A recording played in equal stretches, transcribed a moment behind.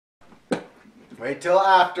Wait till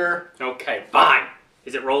after. Okay, fine.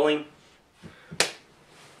 Is it rolling?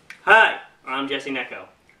 Hi, I'm Jesse Necco.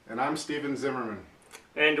 And I'm Steven Zimmerman.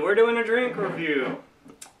 And we're doing a drink review.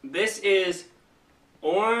 This is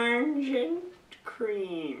orange and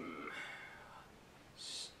cream.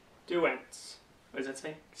 Stewart's. What does that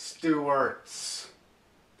say? Stewart's.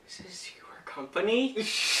 This is your company?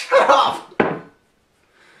 Shut up!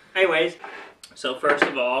 Anyways, so first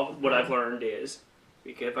of all, what I've learned is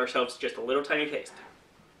we give ourselves just a little tiny taste.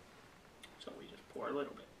 So we just pour a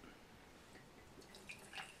little bit.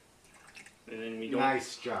 And then we don't...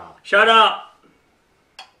 Nice job. Shut up!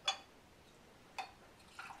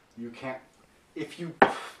 You can't... If you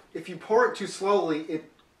pour it too slowly,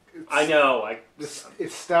 I know.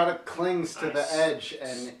 It static clings to the edge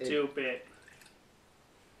and stupid.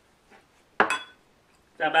 Is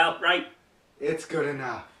that about right? It's good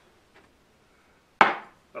enough.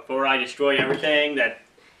 Before I destroy everything that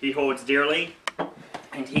he holds dearly,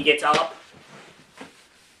 and he gets up.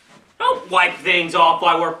 Don't wipe things off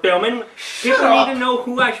while we're filming. People need to know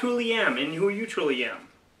who I truly am and who you truly am.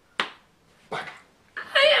 I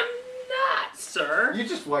am not, sir. You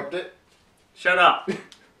just wiped it. Shut up.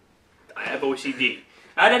 I have OCD.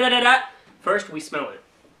 First, we smell it.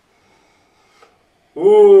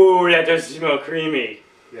 Ooh, that does smell creamy.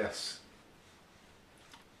 Yes.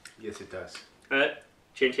 Yes, it does.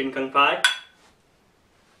 Chin Chin Kung Pie.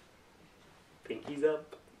 Pinkies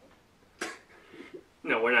up.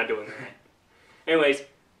 No, we're not doing that. Anyways.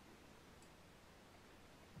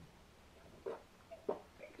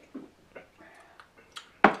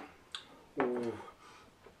 Ooh.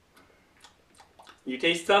 You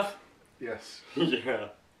taste stuff? Yes. Yeah.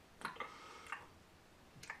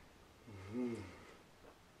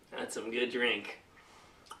 That's some good drink.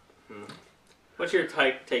 What's your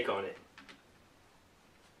take on it?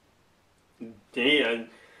 Damn.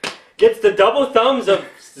 Gets the double thumbs of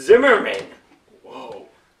Zimmerman. Whoa.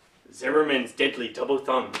 Zimmerman's deadly double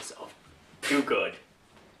thumbs of too good.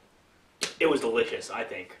 It was delicious, I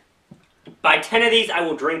think. Buy 10 of these, I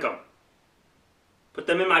will drink them. Put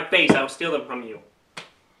them in my face, I will steal them from you.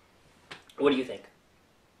 What do you think?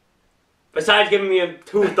 Besides giving me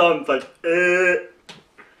 2 thumbs, like,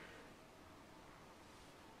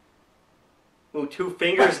 Ooh, 2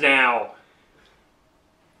 fingers now.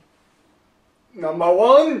 Number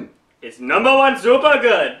 1. It's number 1 super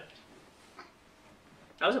good.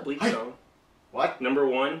 That was a Bleach song. What? Number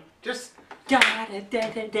 1. Just... Want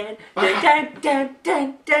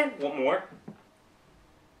more?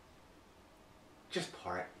 Just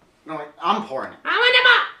pour it. No, I'm pouring it.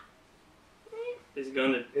 Is it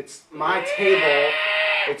gonna... It's my table.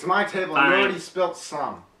 It's my table. Fine. You already spilt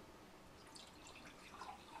some.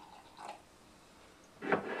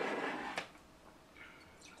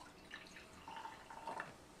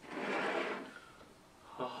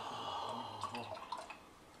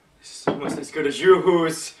 This is almost as good as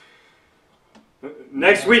Yoo-Hoo's.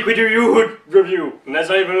 Next week we do Yoo-Hoo review. And that's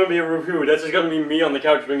not even gonna be a review. That's just gonna be me on the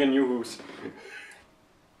couch drinking Yoo-Hoo's.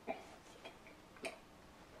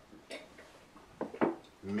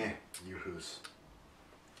 Meh, Yoo-Hoo's.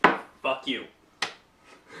 Fuck you.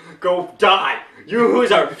 Go die.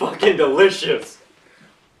 Yoo-Hoo's are fucking delicious.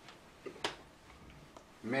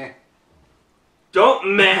 Meh.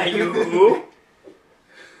 Don't meh, Yoo-Hoo.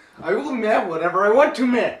 I will meh whatever I want to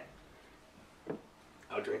meh.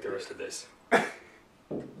 I'll drink the rest of this.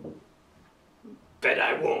 Bet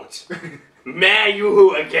I won't. Meh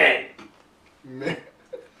Yoo-Hoo again. Meh.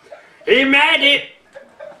 He mad it.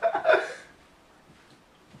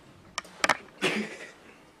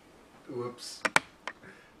 Whoops.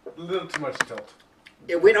 A little too much tilt.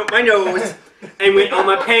 It went up my nose and went on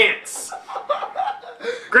my pants.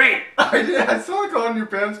 Great. I saw it go on your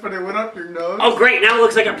pants, but it went up your nose. Oh great, now it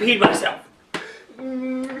looks like I peed myself.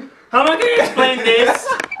 How am I going to explain this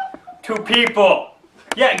to people?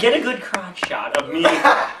 Yeah, get a good crotch shot of me.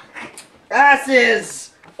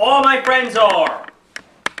 Asses! All my friends are.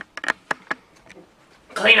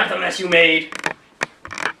 Clean up the mess you made.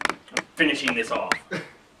 I'm finishing this off.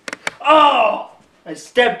 Oh! I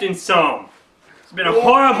stepped in some. It's been a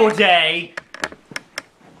horrible day.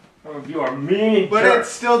 Some of you are mean But jerks.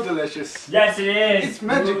 it's still delicious. Yes, it is. It's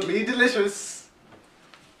magically delicious.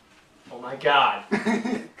 Oh my god.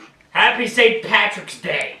 Happy St. Patrick's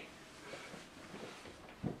Day.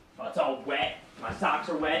 Oh, it's all wet. My socks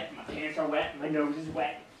are wet. My pants are wet. My nose is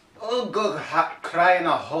wet. Oh, go cry in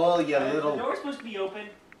a hole, you The little... door's supposed to be open.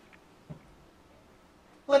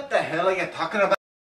 What the hell are you talking about?